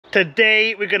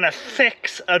Today we're gonna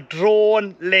fix a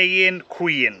drone laying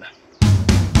queen.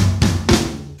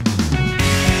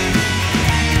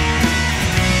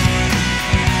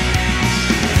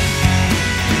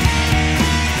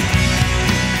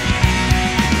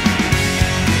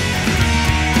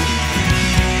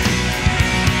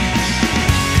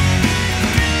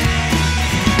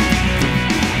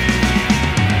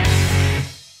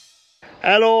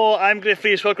 Hello, I'm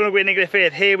Griffiths, welcome to Winning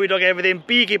Griffith. Here we talk everything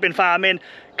beekeeping, farming,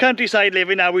 countryside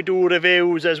living. Now we do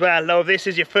reviews as well. Now if this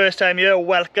is your first time here,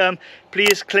 welcome.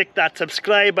 Please click that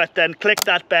subscribe button, click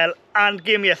that bell and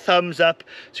give me a thumbs up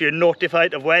so you're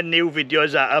notified of when new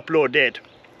videos are uploaded.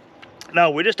 Now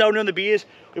we're just down on the bees.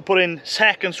 We're putting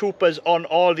second supers on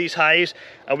all these hives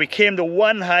and we came to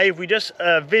one hive. We just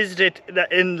visited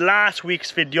in last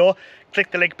week's video.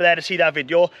 Click the link there to see that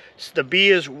video. So the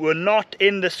bees were not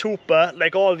in the super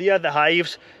like all the other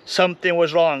hives. Something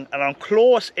was wrong, and on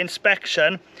close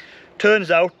inspection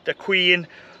turns out the queen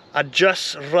had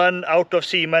just run out of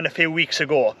semen a few weeks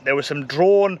ago. There was some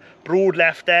drone brood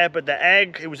left there, but the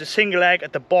egg, it was a single egg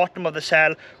at the bottom of the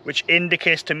cell, which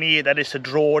indicates to me that it's a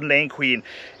drone laying queen.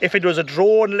 If it was a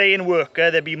drone laying worker,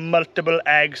 there'd be multiple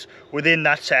eggs within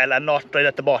that cell and not right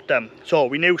at the bottom. So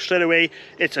we knew straight away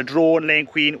it's a drone laying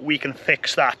queen. We can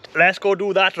fix that. Let's go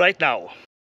do that right now.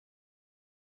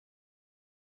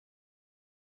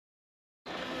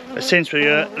 But since we're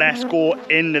here, let's go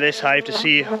into this hive to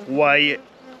see why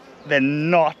they're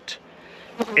not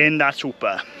in that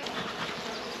super.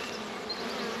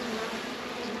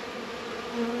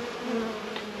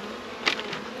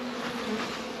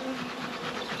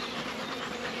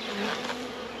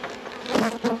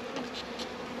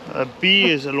 The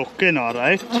bees are looking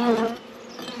alright.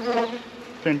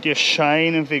 Plenty of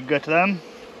shine and vigour to them.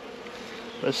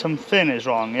 But something is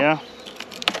wrong, yeah?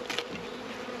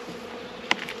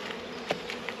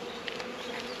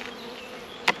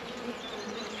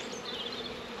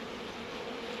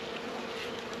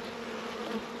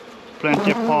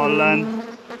 Plenty of pollen,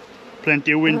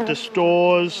 plenty of winter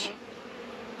stores.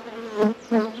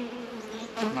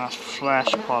 That's fresh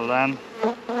pollen.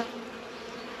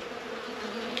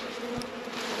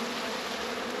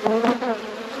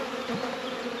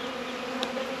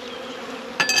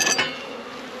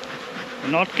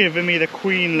 They're not giving me the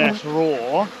queenless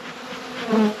raw.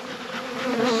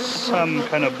 There's some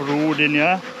kind of brood in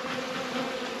here,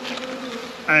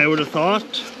 I would have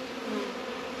thought.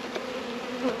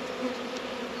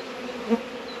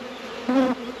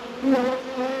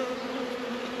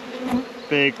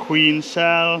 Big queen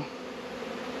cell.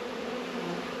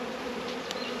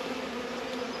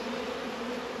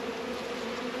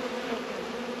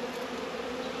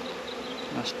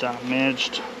 That's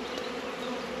damaged.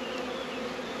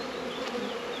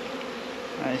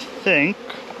 I think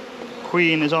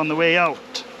queen is on the way out.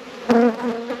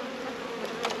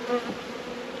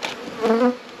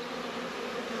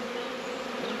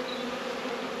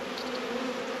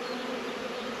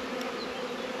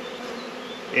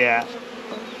 Yeah.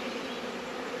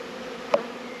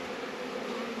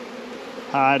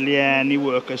 Hardly any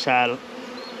worker cell.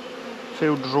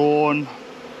 Few drone.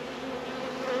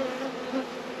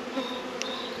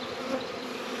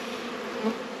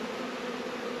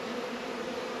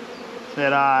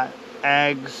 There are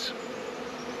eggs.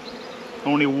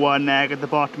 Only one egg at the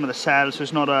bottom of the cell, so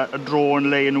it's not a drone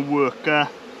laying worker.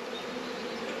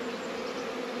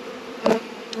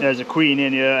 There's a queen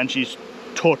in here and she's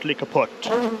totally kaput.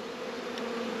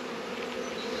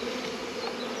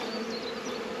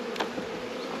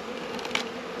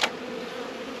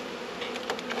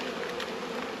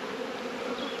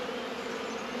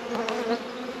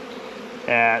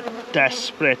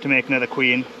 Desperate to make another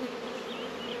queen.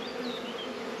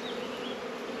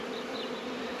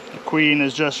 The queen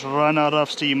has just run out of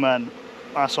semen.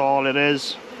 That's all it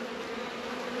is.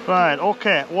 Right,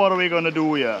 okay, what are we going to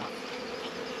do here?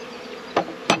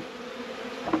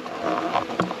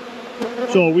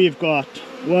 So we've got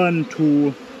 1,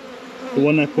 2, the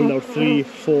one I pulled out, 3,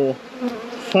 4,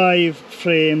 5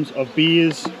 frames of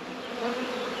bees.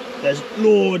 There's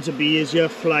loads of bees here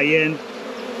flying.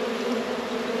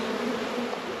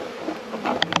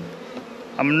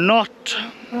 I'm not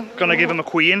gonna give them a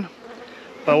queen,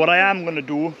 but what I am gonna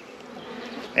do,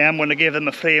 I am gonna give them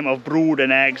a frame of brood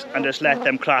and eggs and just let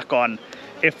them crack on.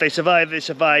 If they survive, they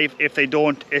survive. If they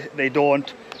don't, they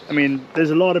don't. I mean, there's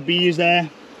a lot of bees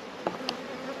there.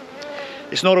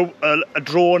 It's not a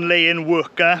drone laying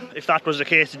worker. If that was the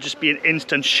case, it'd just be an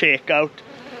instant shakeout.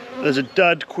 There's a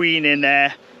dud queen in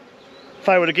there. If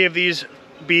I were to give these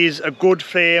bees a good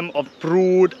frame of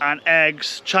brood and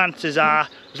eggs, chances are,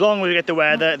 as long as we get the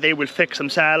weather, they will fix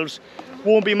themselves.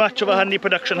 Won't be much of a honey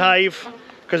production hive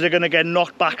because they're going to get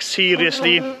knocked back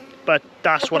seriously, but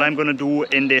that's what I'm going to do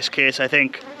in this case, I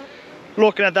think.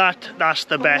 Looking at that, that's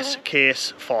the best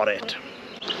case for it.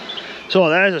 So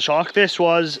there's a shock. This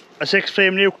was a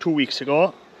 6-frame nuke 2 weeks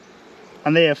ago,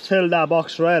 and they have filled that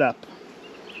box right up.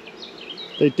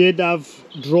 They did have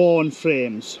drawn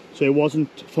frames, so it wasn't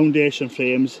foundation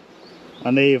frames,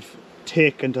 and they've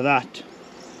taken to that.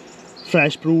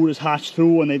 Fresh brood is hatched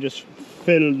through and they just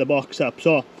filled the box up.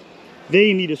 So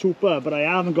they need a super, but I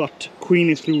haven't got queen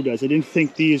excluders. I didn't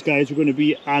think these guys were going to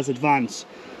be as advanced.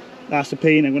 That's the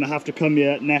pain. I'm going to have to come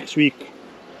here next week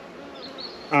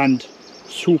and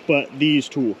super these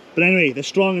two. But anyway, they're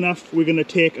strong enough. We're going to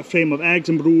take a frame of eggs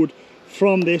and brood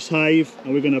from this hive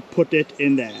and we're going to put it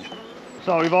in there.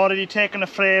 So we've already taken a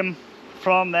frame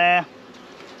from there.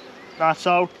 That's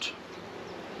out.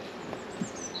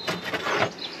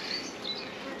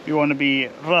 You want to be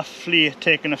roughly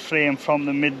taking a frame from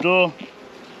the middle.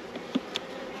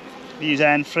 These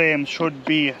end frames should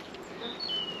be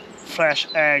fresh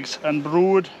eggs and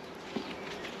brood.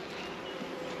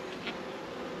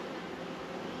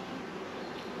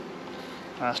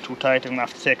 That's too tight. I'm going to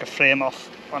have to take a frame off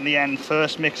on the end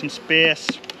first, make some space.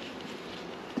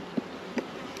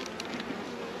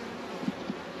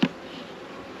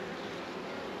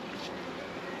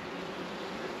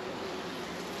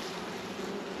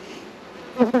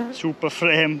 Super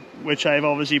frame, which I've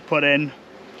obviously put in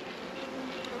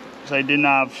because I didn't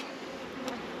have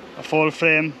a full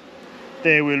frame.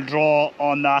 They will draw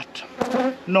on that.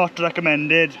 Not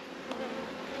recommended,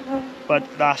 but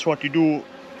that's what you do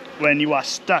when you are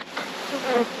stuck.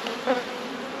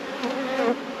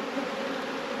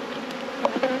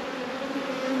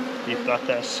 Keep that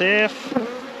there safe.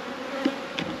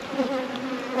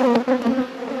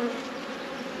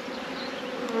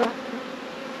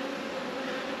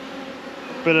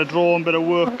 Bit of drone, bit of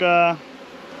worker.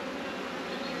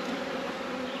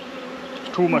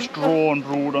 Too much drone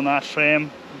brood on that frame.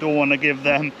 Don't want to give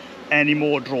them any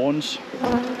more drones.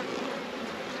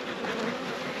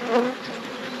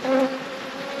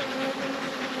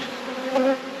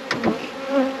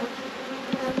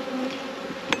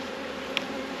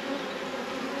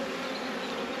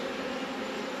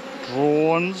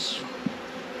 Drones.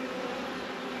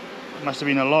 Must have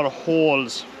been a lot of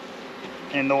holes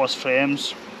in those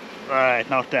frames. Right,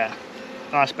 not there.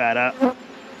 That's better.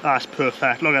 That's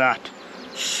perfect. Look at that.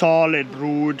 Solid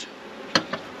brood.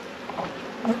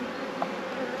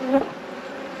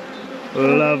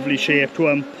 Lovely shape to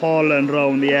them. Pollen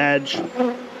round the edge.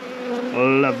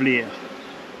 Lovely.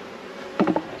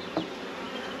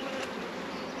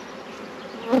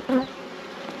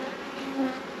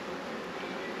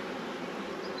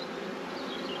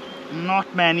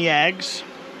 Not many eggs.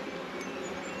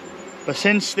 But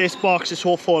since this box is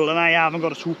so full and I haven't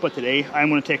got a super today, I'm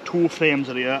going to take 2 frames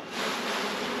of here.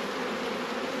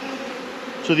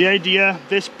 So the idea,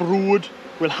 this brood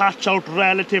will hatch out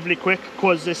relatively quick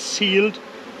because it's sealed,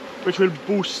 which will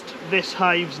boost this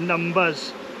hive's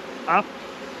numbers up.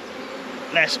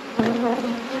 Let's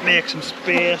make some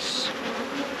space.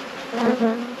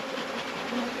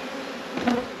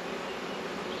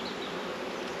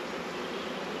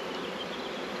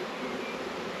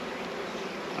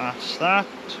 That's that.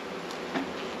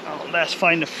 Now let's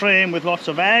find a frame with lots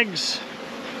of eggs.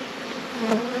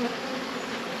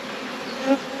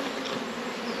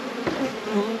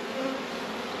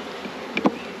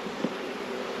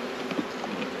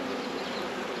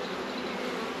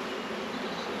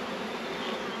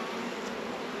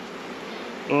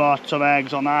 Lots of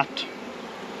eggs on that.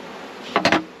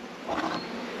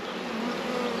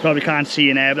 Probably can't see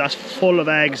in there, but that's full of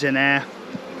eggs in there.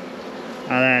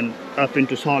 And then up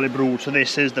into solid brood. So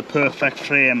this is the perfect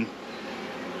frame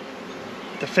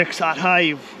to fix that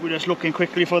hive. We're just looking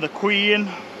quickly for the queen.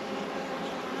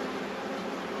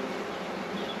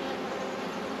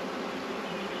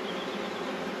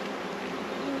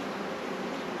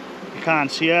 You can't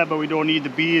see her, but we don't need the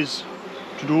bees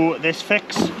to do this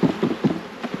fix.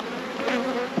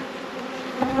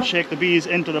 Shake the bees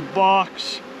into the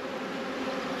box.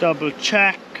 Double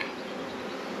check.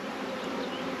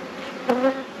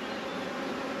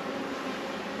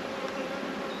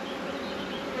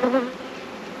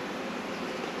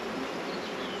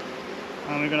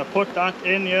 And we're going to put that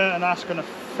in here, and that's going to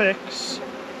fix,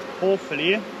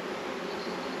 hopefully,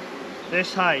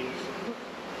 this hive.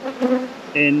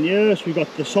 In here, so we've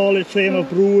got the solid frame of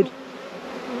brood,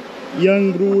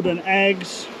 young brood and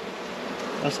eggs.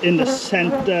 That's in the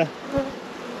centre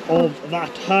of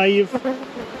that hive.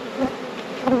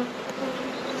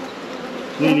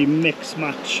 Really mix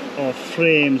match of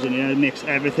frames in here, it makes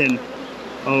everything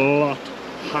a lot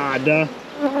harder.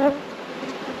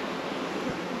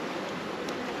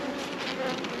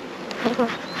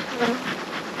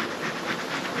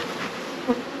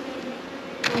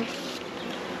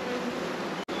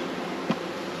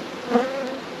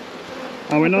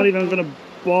 And we're not even going to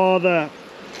bother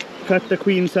cut the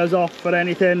queen cells off or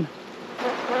anything.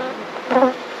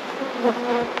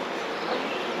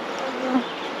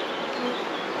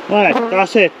 Right,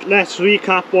 that's it. Let's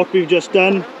recap what we've just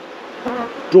done.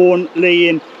 Drone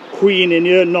laying queen in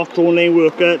here, not drone laying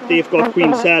worker. They've got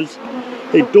queen cells.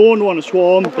 They don't want to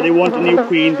swarm, but they want a new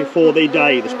queen before they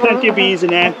die. There's plenty of bees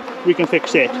in there. We can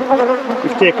fix it.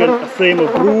 We've taken a frame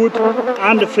of brood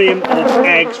and a frame of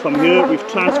eggs from here. We've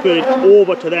transferred it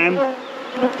over to them.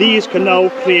 These can now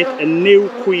create a new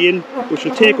queen which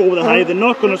will take over the hive. They're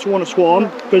not going to want to swarm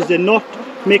because they're not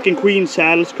making queen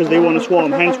cells because they want to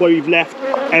swarm. Hence why we've left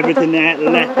everything there.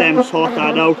 Let them sort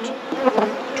that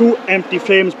out. 2 empty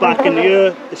frames back in the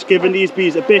air. It's giving these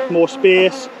bees a bit more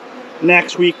space.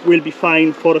 Next week we'll be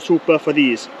fine for a super for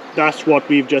these. That's what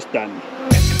we've just done.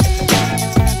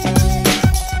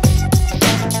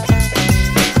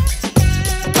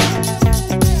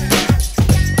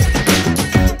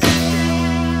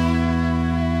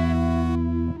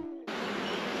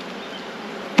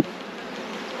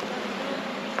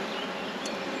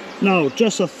 Now,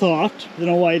 just a thought, I don't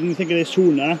know why I didn't think of this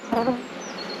sooner.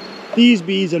 These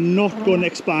bees are not going to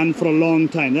expand for a long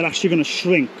time. They're actually going to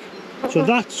shrink. So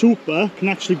that super can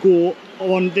actually go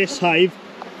on this hive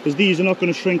because these are not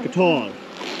going to shrink at all.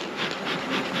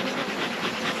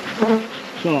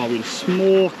 So we'll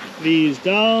smoke these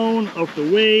down, out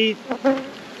the way.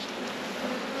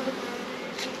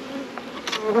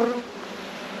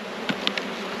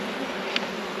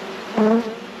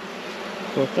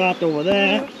 Put that over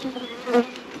there.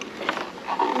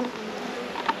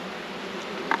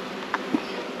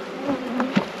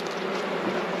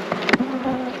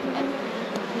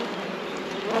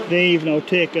 They've now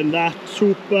taken that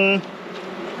super.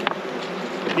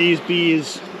 These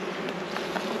bees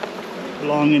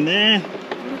belong in there.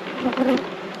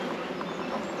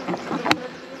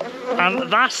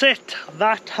 And that's it.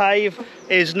 That hive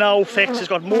is now fixed. It's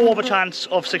got more of a chance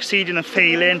of succeeding and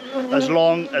failing as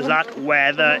long as that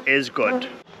weather is good.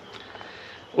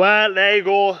 Well, there you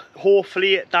go.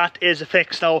 Hopefully that is a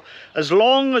fix. Now, as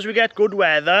long as we get good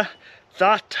weather,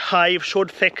 that hive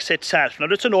should fix itself. Now,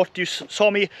 just a note, you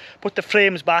saw me put the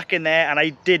frames back in there and I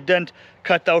didn't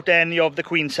cut out any of the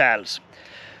queen cells.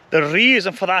 The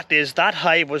reason for that is that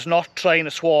hive was not trying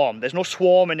to swarm. There's no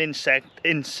swarming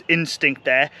instinct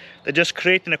there. They're just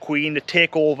creating a queen to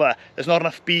take over. There's not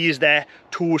enough bees there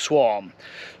to swarm.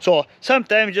 So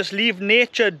sometimes just leave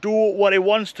nature do what it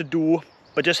wants to do,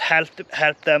 but just help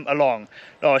them along.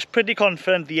 Now, I was pretty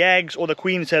confident the eggs or the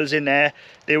queen cells in there,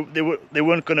 they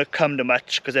weren't going to come to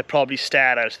much because they're probably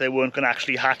sterile, so they weren't going to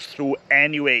actually hatch through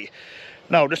anyway.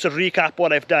 Now, just to recap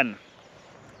what I've done.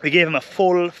 We gave them a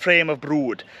full frame of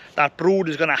brood. That brood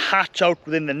is going to hatch out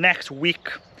within the next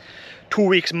week, 2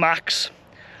 weeks max,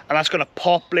 and that's going to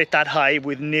populate that hive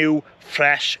with new,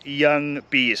 fresh, young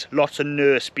bees, lots of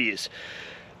nurse bees.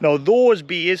 Now, those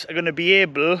bees are going to be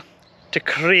able to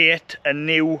create a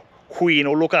new queen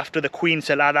or look after the queen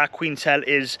cell as that queen cell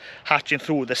is hatching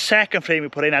through. The second frame we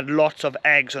put in had lots of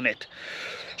eggs on it.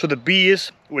 So the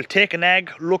bees will take an egg,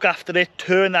 look after it,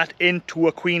 turn that into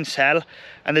a queen cell,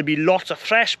 and there'll be lots of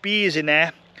fresh bees in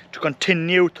there to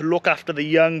continue to look after the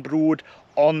young brood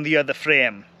on the other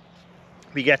frame.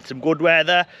 We get some good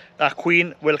weather, that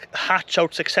queen will hatch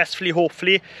out successfully,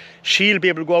 hopefully. She'll be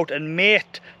able to go out and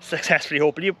mate successfully,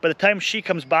 hopefully. By the time she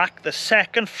comes back, the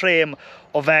second frame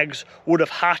of eggs would have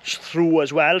hatched through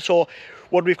as well. So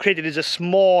what we've created is a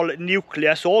small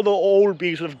nucleus. All the old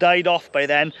bees would have died off by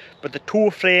then, but the 2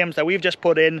 frames that we've just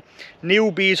put in,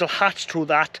 new bees will hatch through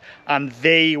that and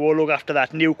they will look after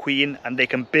that new queen and they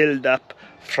can build up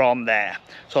from there.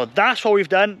 So that's what we've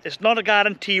done. It's not a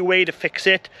guarantee way to fix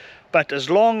it, but as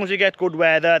long as you get good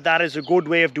weather, that is a good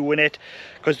way of doing it.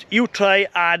 Because you try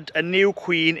add a new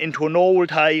queen into an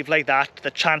old hive like that,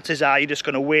 the chances are you're just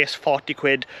going to waste 40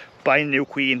 quid buying a new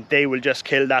queen. They will just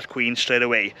kill that queen straight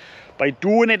away. By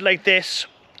doing it like this,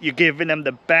 you're giving them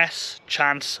the best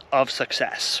chance of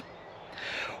success.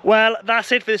 Well,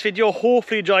 that's it for this video.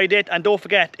 Hopefully you enjoyed it, and don't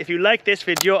forget, if you like this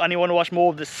video and you want to watch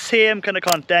more of the same kind of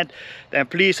content, then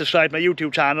please subscribe to my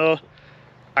YouTube channel.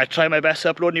 I try my best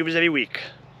to upload new videos every week.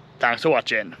 Thanks for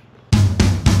watching.